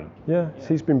Toji, right? Yeah, so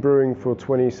he's been brewing for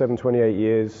 27, 28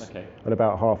 years, Okay. and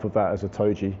about half of that as a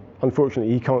Toji.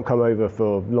 Unfortunately, he can't come over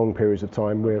for long periods of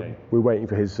time. Okay. We're waiting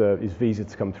for his visa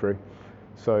to come through.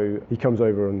 So he comes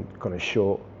over on kind of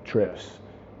short trips,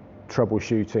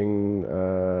 troubleshooting,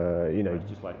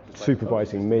 Just like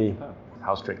supervising me.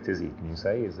 How strict is he? Can you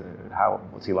say?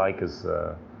 What's he like as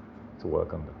to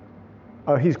work under?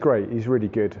 Oh, he's great. He's really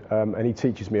good, and he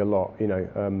teaches me a lot.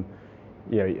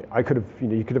 I could have,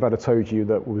 you could have had a Toji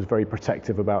that was very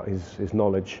protective about his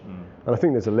knowledge, and I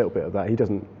think there's a little bit of that. He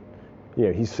doesn't,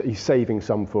 he's saving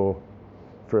some for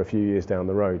a few years down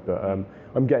the road, but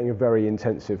I'm getting a very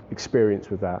intensive experience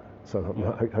with that. So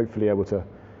I'm hopefully able to.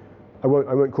 I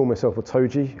won't call myself a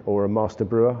Toji or a master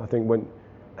brewer. I think when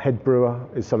head brewer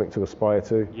is something to aspire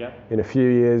to. Yeah. In a few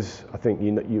years, I think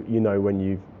you know when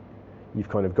you've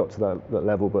kind of got to that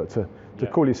level, but to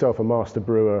call yourself a master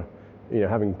brewer,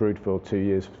 having brewed for 2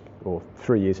 years or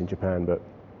 3 years in Japan, but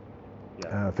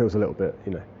feels a little bit,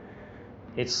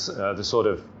 It's the sort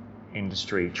of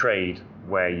industry trade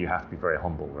where you have to be very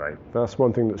humble, right? That's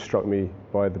one thing that struck me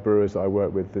by the brewers that I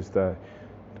work with, is they're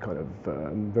kind of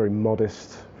very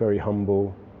modest, very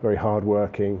humble, very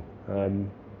hardworking, and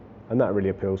that really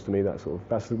appeals to me. That's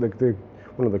the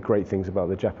one of the great things about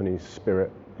the Japanese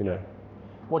spirit,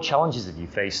 What challenges have you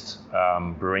faced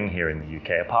brewing here in the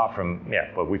UK, apart from,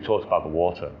 well, we've talked about the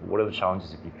water. What are the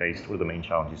challenges have you faced? What are the main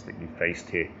challenges that you faced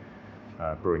here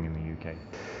brewing in the UK?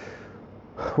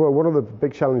 Well, one of the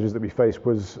big challenges that we faced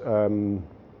was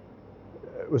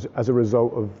as a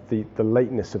result of the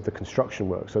lateness of the construction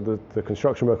work. So the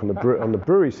construction work on the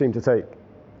brewery seemed to take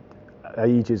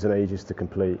ages and ages to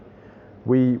complete.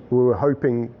 We were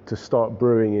hoping to start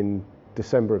brewing in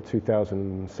December of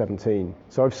 2017.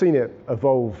 So I've seen it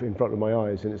evolve in front of my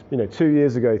eyes, and it's 2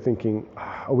 years ago thinking,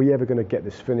 are we ever going to get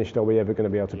this finished? Are we ever going to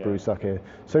be able to brew sake?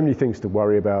 So many things to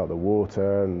worry about, the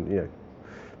water, and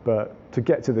but to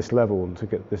get to this level and to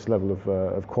get this level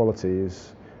of quality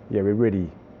is, we're really,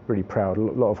 really proud. A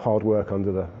lot of hard work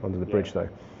under the bridge though,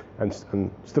 and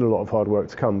still a lot of hard work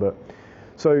to come. But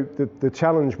so the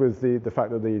challenge with the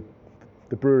fact that the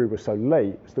brewery was so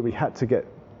late is that we had to get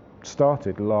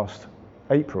started last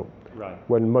April, right,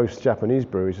 when most Japanese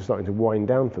breweries are starting to wind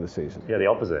down for the season. Yeah, the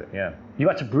opposite, You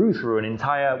had to brew through an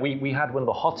entire, we had one of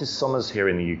the hottest summers here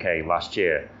in the UK last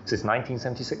year, since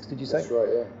 1976, did you say? That's right,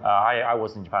 yeah. I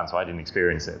was in Japan, so I didn't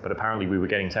experience it, but apparently we were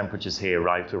getting temperatures here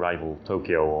to rival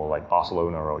Tokyo or like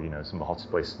Barcelona or, some of the hottest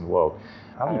places in the world.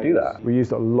 How do you do that? We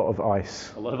used a lot of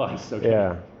ice. A lot of ice, okay.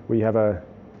 Yeah, we have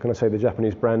can I say the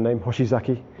Japanese brand name,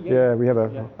 Hoshizaki? Yeah, we have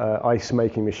a ice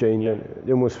making machine. And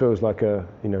it almost feels like a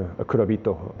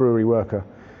kurabito, a brewery worker.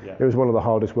 Yeah. It was one of the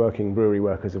hardest working brewery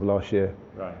workers of last year.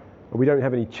 Right. We don't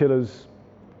have any chillers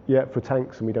yet for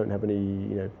tanks, and we don't have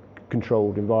any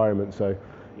controlled environment, so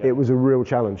it was a real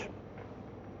challenge.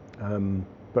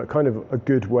 But kind of a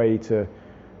good way to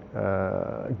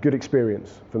good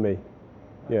experience for me.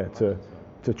 Yeah,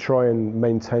 to try and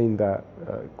maintain that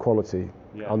quality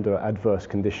under adverse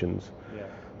conditions.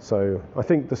 So I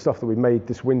think the stuff that we made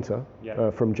this winter,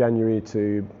 from January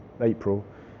to April,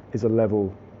 is a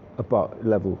level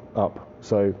up.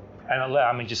 So. And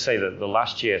let me just say that the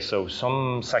last year, so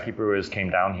some sake brewers came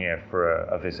down here for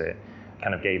a visit,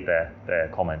 kind of gave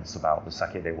their comments about the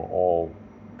sake. They were all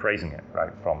praising it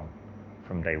right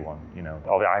from day one. You know,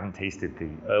 I haven't tasted the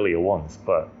earlier ones,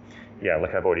 but yeah,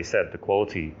 like I've already said, the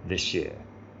quality this year,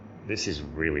 this is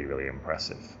really, really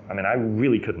impressive. I mean, I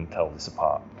really couldn't tell this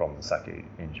apart from the sake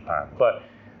in Japan. But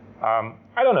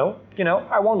I don't know, you know,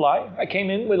 I won't lie. I came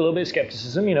in with a little bit of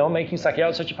skepticism, you know, making sake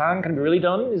outside Japan, can it be really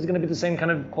done? Is it going to be the same kind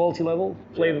of quality level,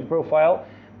 flavor profile?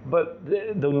 But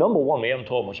the number one, we haven't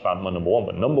talked much about my number one,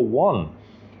 but number one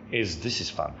is this is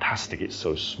fantastic. It's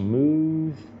so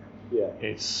smooth. Yeah.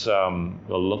 It's a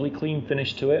lovely clean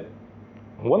finish to it.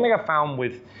 One thing I found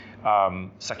with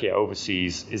sake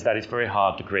overseas is that it's very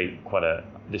hard to create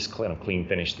this kind of clean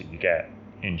finish that you get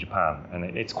in Japan,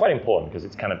 and it's quite important because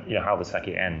it's kind of, you know, how the sake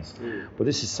ends. But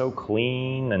this is so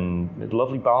clean and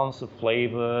lovely balance of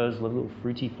flavors, little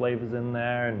fruity flavors in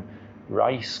there, and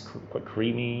rice quite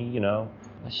creamy. You know,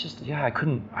 it's just I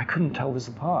couldn't tell this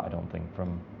apart. I don't think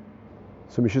from.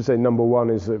 So we should say number one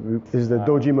is the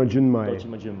Dojima Junmai.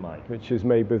 Dojima Junmai, which is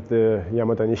made with the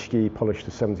Yamada Nishiki polished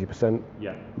to 70%.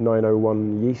 Yeah.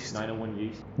 901 yeast. 901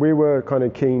 yeast. We were kind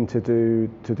of keen to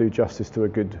do justice to a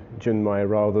good Junmai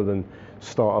rather than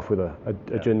start off with a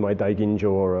Junmai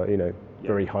Daiginjo or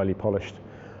very highly polished.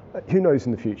 Who knows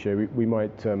in the future? We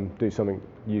might do something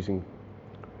using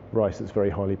rice that's very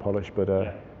highly polished, but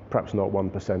perhaps not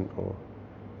 1% or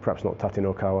perhaps not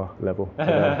Tatenokawa level.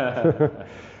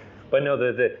 But no,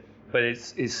 but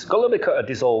it's got a little bit of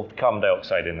dissolved carbon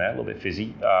dioxide in there, a little bit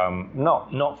fizzy.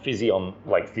 Not fizzy on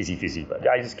like fizzy, but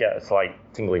I just get a slight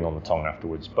tingling on the tongue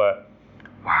afterwards. But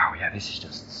wow, yeah, this is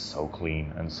just so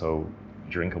clean and so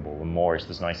drinkable and moist.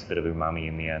 There's a nice bit of umami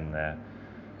in the end there.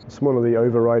 It's one of the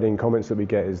overriding comments that we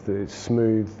get is that it's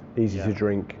smooth, easy to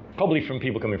drink. Probably from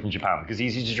people coming from Japan, because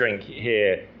easy to drink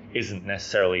here isn't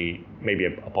necessarily maybe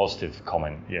a positive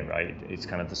comment, right? It's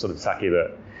kind of the sort of sake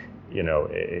that,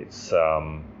 it's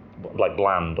like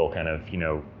bland or kind of,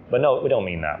 but no, we don't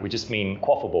mean that. We just mean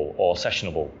quaffable or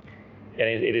sessionable. And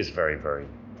it is very, very,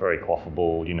 very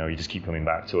quaffable. You just keep coming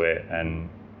back to it. And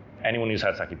anyone who's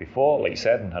had sake before, like you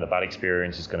said, and had a bad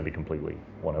experience is going to be completely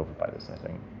won over by this, I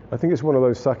think. I think it's one of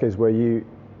those sakes where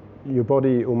your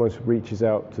body almost reaches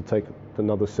out to take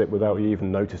another sip without you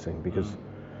even noticing, because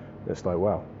it's like,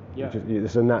 wow. Yeah.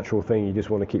 It's a natural thing. You just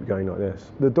want to keep going like this.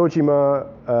 The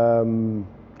Dojima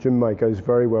Junmai goes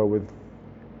very well with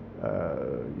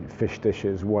fish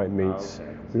dishes, white meats.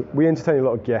 Oh, okay. We entertain a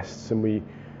lot of guests, and we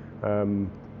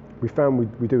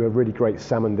found we do a really great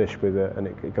salmon dish with it, and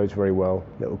it goes very well.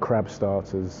 Little crab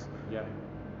starters,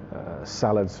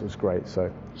 salads was great.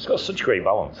 So it's got such great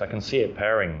balance. I can see it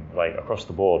pairing like across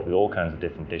the board with all kinds of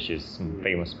different dishes. Some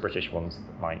famous British ones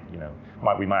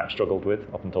that we might have struggled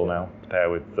with up until now to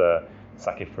pair with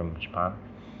sake from Japan.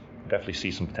 Definitely see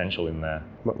some potential in there.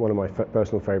 One of my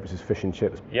personal favourites is fish and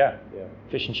chips. Yeah,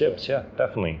 fish and chips. Yeah,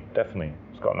 definitely.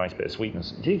 It's got a nice bit of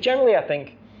sweetness. Generally, I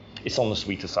think it's on the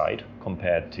sweeter side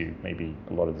compared to maybe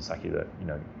a lot of the sake that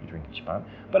you drink in Japan,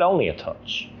 but only a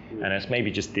touch. Yeah. And it's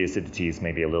maybe just the acidity is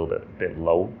maybe a little bit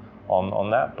low on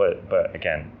that. But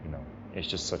again, it's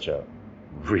just such a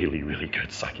really, really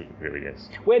good sake. It really is.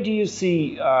 Where do you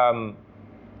see?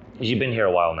 You've been here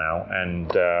a while now,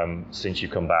 and since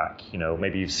you've come back,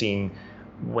 maybe you've seen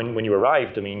when you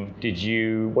arrived. I mean,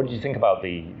 what did you think about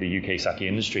the UK sake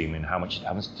industry? I mean, how much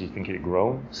do you think it had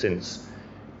grown since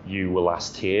you were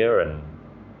last here? And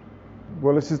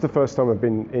well, this is the first time I've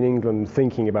been in England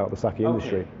thinking about the sake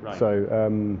industry. Right. So,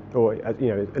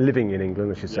 living in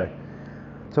England, I should say.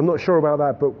 So I'm not sure about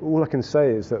that, but all I can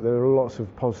say is that there are lots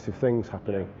of positive things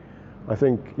happening. I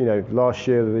think last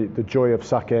year the joy of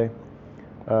sake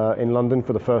in London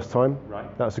for the first time.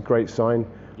 Right. That's a great sign.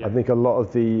 Yeah. I think a lot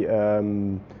of the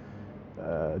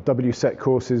WSET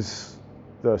courses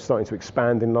that are starting to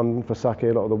expand in London for sake. A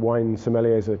lot of the wine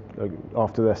sommeliers are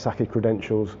after their sake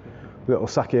credentials. Little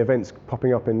sake events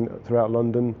popping up throughout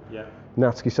London. Yeah.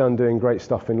 Natsuki-san doing great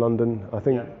stuff in London. I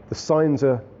think the signs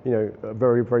are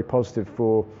very, very positive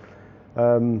for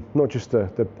not just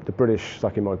the British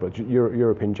sake market, but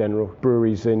Europe in general.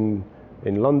 Breweries in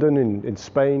London, in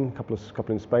Spain, couple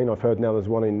in Spain. I've heard now there's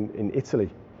one in Italy.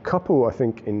 Couple, I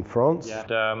think, in France.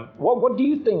 Yeah. What do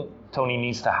you think, Tony,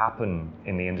 needs to happen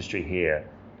in the industry here,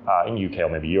 in UK or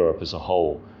maybe Europe as a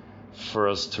whole, for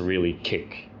us to really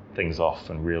kick things off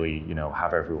and really,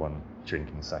 have everyone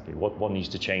drinking sake? What needs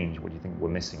to change? What do you think we're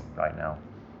missing right now?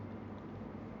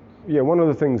 Yeah, one of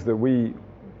the things that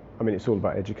it's all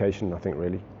about education, I think,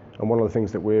 really. And one of the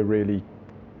things that we're really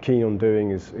keen on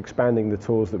doing is expanding the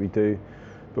tours that we do,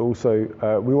 but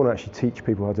also we want to actually teach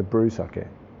people how to brew sake.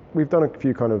 We've done a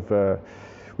few kind of,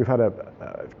 we've had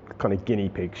a kind of guinea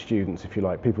pig students, if you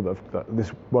like, people this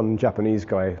one Japanese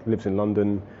guy lives in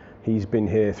London. He's been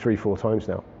here 3-4 times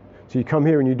now. So you come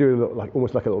here and you do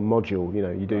almost like a little module,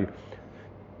 you do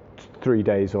 3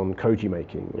 days on koji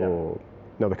making, or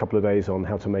another couple of days on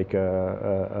how to make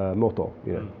a moto,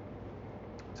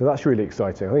 So that's really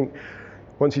exciting. I think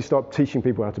once you start teaching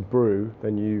people how to brew,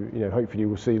 then you hopefully you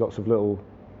will see lots of little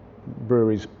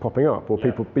breweries popping up, or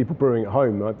people brewing at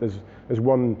home. There's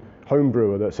one home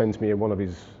brewer that sends me one of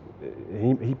his.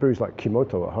 He brews like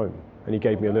Kimoto at home, and he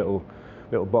gave me a little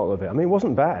bottle of it. I mean, it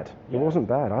wasn't bad. It wasn't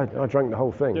bad. I drank the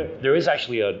whole thing. There is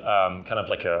actually a kind of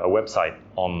like a website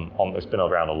on that's been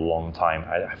around a long time.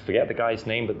 I forget the guy's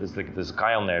name, but there's a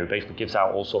guy on there who basically gives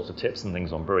out all sorts of tips and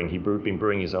things on brewing. He's been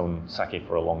brewing his own sake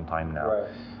for a long time now,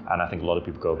 and I think a lot of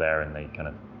people go there and they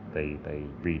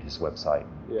read his website,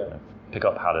 and pick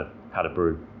up how to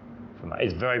brew from that.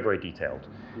 It's very, very detailed,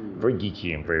 very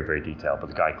geeky and very, very detailed. But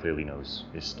the guy clearly knows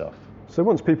his stuff. So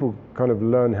once people kind of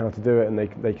learn how to do it, and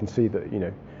they can see that,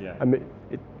 I mean,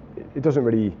 it doesn't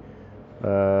really,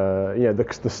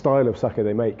 the style of sake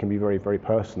they make can be very, very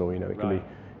personal. It can be,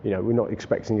 we're not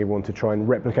expecting everyone to try and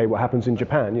replicate what happens in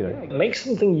Japan. Make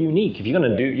something unique. If you're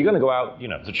going to go out,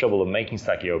 the trouble of making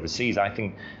sake overseas. I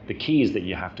think the key is that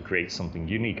you have to create something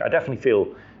unique. I definitely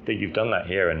feel that you've done that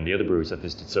here, and the other breweries I've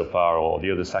visited so far, or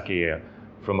the other sake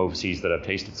from overseas that I've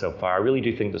tasted so far. I really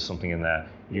do think there's something in there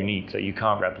unique that you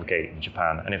can't replicate in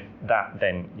Japan. And if that,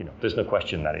 then there's no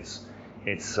question that it's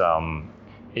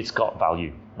got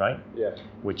value, right? Yeah.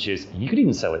 Which is, you could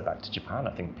even sell it back to Japan.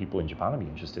 I think people in Japan would be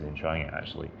interested in trying it,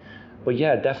 actually. But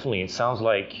yeah, definitely, it sounds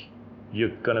like you're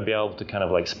going to be able to kind of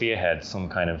like spearhead some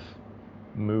kind of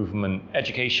movement,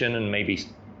 education, and maybe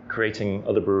creating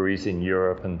other breweries in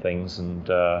Europe and things. And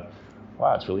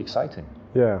wow, it's really exciting.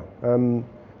 Yeah.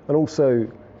 And also,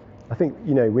 I think,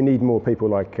 we need more people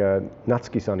like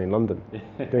Natsuki-san in London,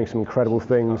 doing some incredible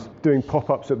things, doing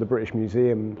pop-ups at the British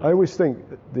Museum. I always think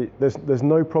there's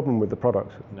no problem with the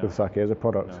product, with sake as a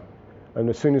product. No. And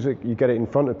as soon as you get it in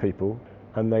front of people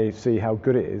and they see how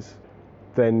good it is,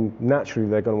 then naturally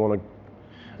they're going to want to.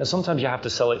 And sometimes you have to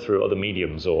sell it through other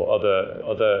mediums or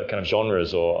other kind of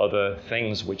genres or other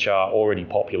things which are already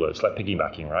popular. It's like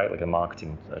piggybacking, right? Like a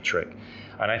marketing trick.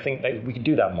 And I think that we could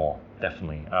do that more,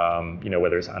 definitely.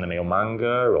 Whether it's anime or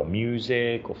manga or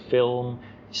music or film,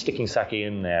 sticking sake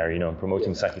in there, and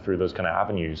promoting sake through those kind of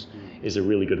avenues is a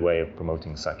really good way of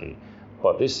promoting sake.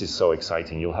 But this is so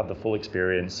exciting. You'll have the full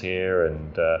experience here.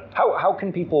 And how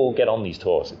can people get on these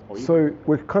tours? So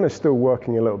we're kind of still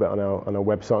working a little bit on our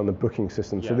website, on the booking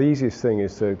system. Yeah. So the easiest thing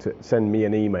is to send me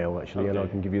an email, actually, and I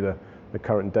can give you the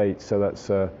current date. So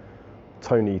that's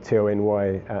Tony,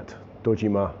 Tony, at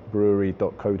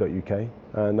dojimabrewery.co.uk,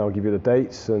 and I'll give you the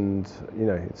dates. And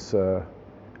it's I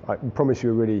promise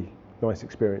you a really nice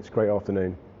experience, great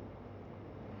afternoon.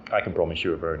 I can promise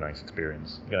you a very nice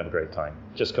experience. You're gonna have a great time.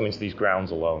 Just coming to these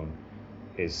grounds alone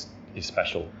is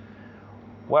special.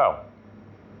 Well,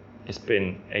 it's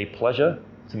been a pleasure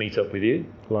to meet up with you.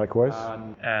 Likewise.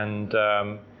 And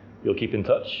you'll keep in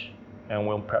touch,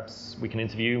 and perhaps we can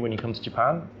interview you when you come to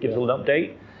Japan. Give us a little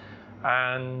update.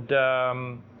 And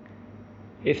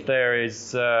if there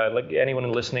is like anyone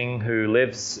listening who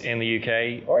lives in the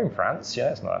UK or in France,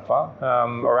 it's not that far,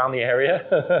 around the area.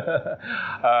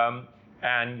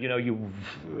 And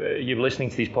you're listening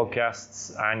to these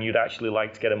podcasts and you'd actually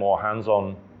like to get a more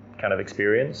hands-on kind of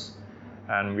experience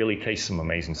and really taste some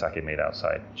amazing sake made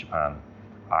outside Japan,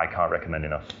 I can't recommend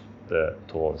enough the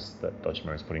tours that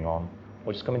Dojima is putting on,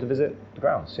 or just coming to visit the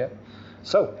grounds.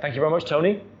 So thank you very much,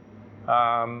 Tony,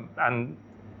 and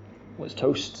let's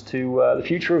toast to the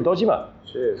future of Dojima.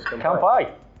 Cheers.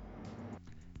 Kanpai.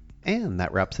 And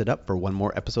that wraps it up for one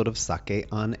more episode of Sake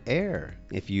on Air.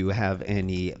 If you have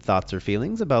any thoughts or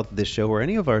feelings about this show or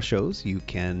any of our shows, you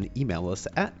can email us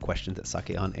at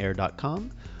questions@sakeonair.com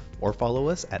or follow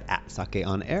us at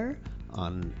 @sakeonair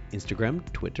on Instagram,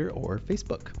 Twitter, or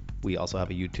Facebook. We also have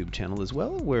a YouTube channel as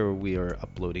well where we are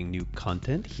uploading new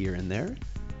content here and there.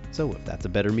 So if that's a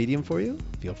better medium for you,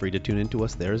 feel free to tune into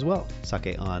us there as well.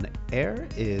 Sake on Air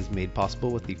is made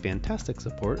possible with the fantastic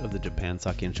support of the Japan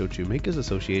Sake and Shochu Makers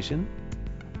Association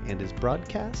and is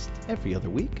broadcast every other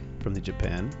week from the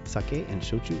Japan Sake and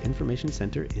Shochu Information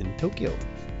Center in Tokyo.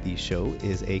 The show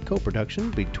is a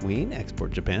co-production between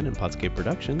Export Japan and Podscape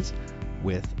Productions,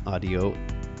 with audio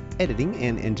editing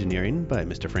and engineering by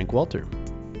Mr. Frank Walter.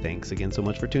 Thanks again so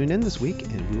much for tuning in this week,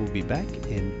 and we will be back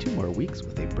in 2 more weeks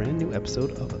with a brand new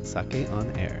episode of Sake on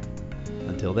Air.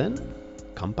 Until then,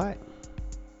 kanpai!